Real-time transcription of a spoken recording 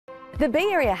The Bay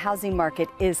Area housing market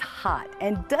is hot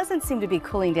and doesn't seem to be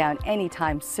cooling down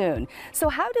anytime soon. So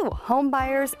how do home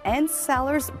buyers and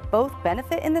sellers both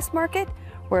benefit in this market?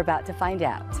 We're about to find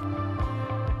out.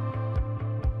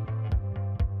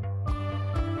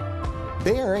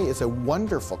 Bay Area is a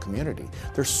wonderful community.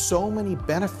 There's so many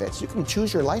benefits. You can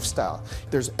choose your lifestyle.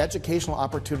 There's educational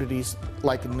opportunities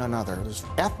like none other. There's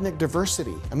ethnic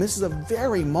diversity. And this is a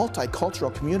very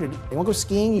multicultural community. You want to go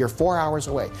skiing, you're 4 hours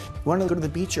away. You want to go to the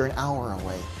beach, you're an hour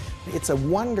away. It's a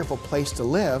wonderful place to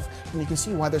live, and you can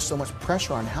see why there's so much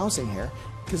pressure on housing here,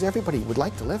 because everybody would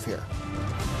like to live here.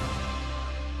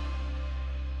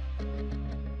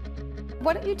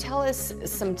 Why don't you tell us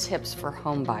some tips for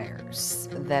home buyers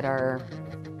that are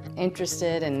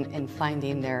interested in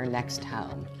finding their next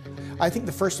home? I think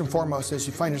the first and foremost is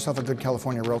you find yourself a good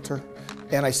California realtor.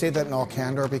 And I say that in all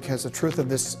candor because the truth of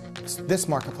this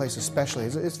marketplace especially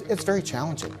is it's very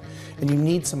challenging. And you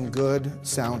need some good,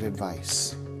 sound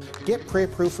advice. Get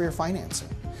pre-approved for your financing.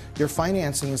 Your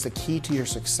financing is the key to your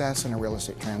success in a real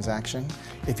estate transaction.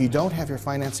 If you don't have your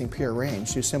financing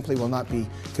pre-arranged, you simply will not be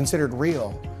considered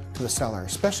real to the seller,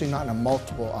 especially not in a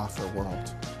multiple offer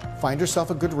world. Find yourself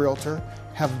a good realtor,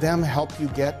 have them help you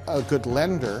get a good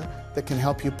lender that can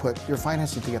help you put your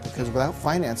financing together, because without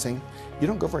financing, you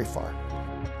don't go very far.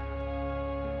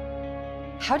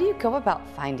 How do you go about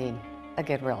finding a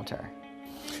good realtor?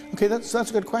 Okay, that's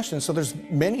a good question. So there's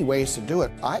many ways to do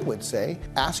it. I would say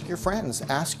ask your friends,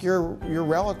 ask your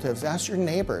relatives, ask your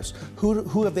neighbors.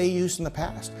 Who have they used in the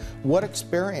past? What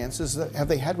experiences have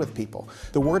they had with people?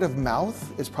 The word of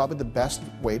mouth is probably the best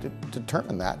way to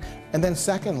determine that. And then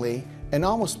secondly, and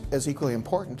almost as equally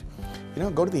important,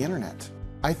 go to the internet.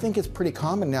 I think it's pretty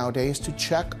common nowadays to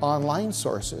check online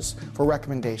sources for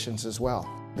recommendations as well.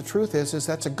 The truth is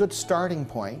that's a good starting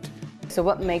point. So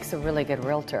what makes a really good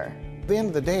realtor? At the end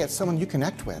of the day, it's someone you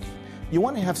connect with. You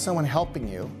want to have someone helping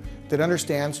you that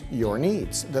understands your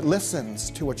needs, that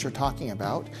listens to what you're talking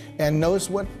about, and knows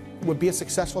what would be a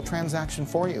successful transaction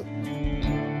for you.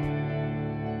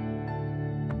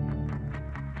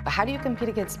 How do you compete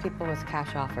against people with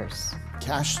cash offers?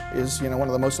 Cash is, one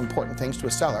of the most important things to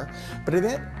a seller, but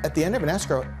at the end of an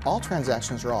escrow, all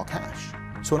transactions are all cash.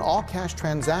 So an all-cash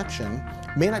transaction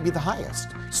may not be the highest.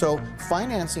 So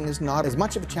financing is not as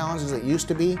much of a challenge as it used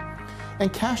to be,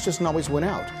 and cash doesn't always win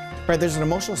out. Right? There's an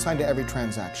emotional side to every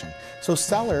transaction. So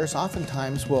sellers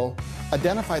oftentimes will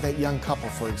identify that young couple,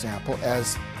 for example,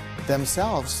 as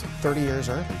themselves 30 years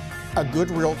early. A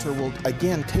good realtor will,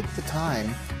 again, take the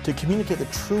time to communicate the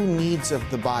true needs of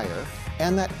the buyer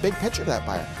and that big picture of that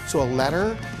buyer. So a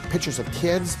letter, pictures of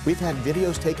kids. We've had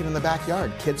videos taken in the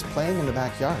backyard, kids playing in the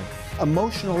backyard.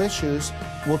 Emotional issues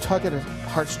will tug at the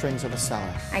heartstrings of a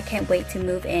seller. I can't wait to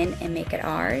move in and make it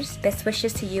ours. Best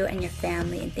wishes to you and your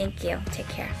family, and thank you. Take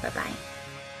care. Bye-bye.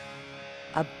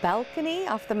 A balcony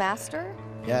off the master?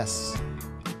 Yes.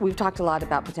 We've talked a lot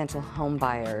about potential home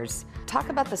buyers. Talk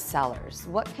about the sellers.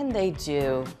 What can they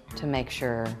do to make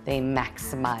sure they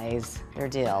maximize their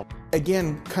deal?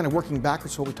 Again, kind of working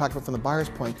backwards to what we talked about from the buyer's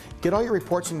point, get all your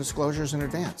reports and disclosures in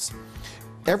advance.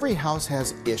 Every house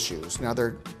has issues. Now,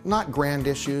 they're not grand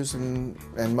issues in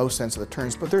most sense of the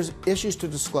terms, but there's issues to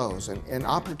disclose and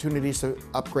opportunities to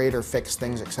upgrade or fix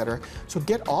things, etc. So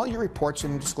get all your reports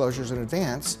and disclosures in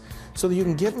advance so that you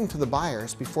can give them to the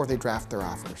buyers before they draft their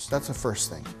offers. That's the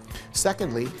first thing.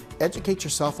 Secondly, educate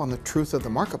yourself on the truth of the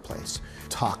marketplace.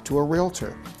 Talk to a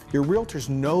realtor. Your realtors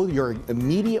know your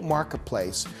immediate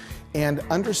marketplace and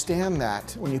understand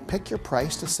that when you pick your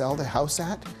price to sell the house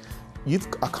at, you've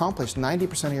accomplished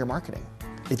 90% of your marketing.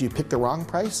 If you pick the wrong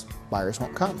price, buyers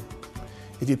won't come.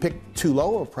 If you pick too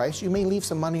low of a price, you may leave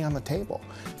some money on the table.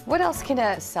 What else can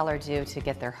a seller do to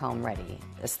get their home ready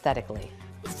aesthetically?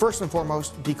 First and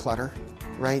foremost, declutter,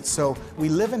 right? So we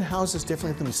live in houses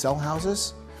differently than we sell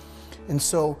houses. And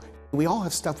so we all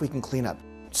have stuff we can clean up.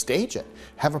 Stage it.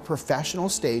 Have a professional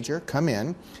stager come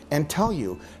in and tell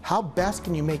you how best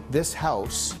can you make this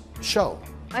house show.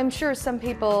 I'm sure some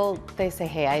people, they say,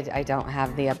 hey, I don't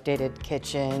have the updated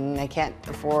kitchen. I can't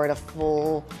afford a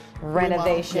full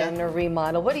renovation or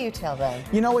remodel. What do you tell them?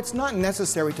 It's not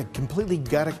necessary to completely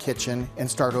gut a kitchen and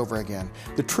start over again.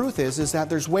 The truth is that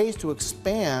there's ways to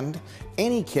expand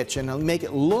any kitchen and make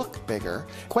it look bigger.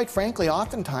 Quite frankly,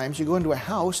 oftentimes you go into a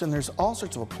house and there's all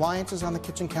sorts of appliances on the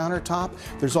kitchen countertop.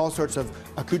 There's all sorts of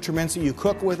accoutrements that you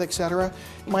cook with, etc.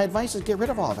 My advice is get rid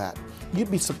of all that.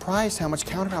 You'd be surprised how much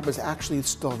countertop is actually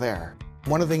still there.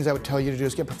 One of the things I would tell you to do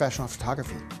is get professional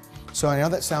photography. So I know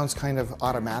that sounds kind of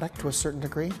automatic to a certain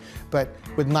degree, but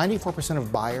with 94%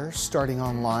 of buyers starting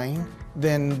online,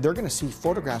 then they're going to see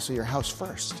photographs of your house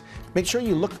first. Make sure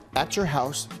you look at your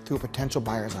house through a potential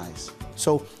buyer's eyes.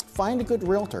 So Find a good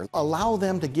realtor. Allow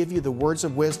them to give you the words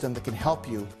of wisdom that can help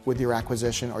you with your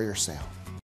acquisition or your sale.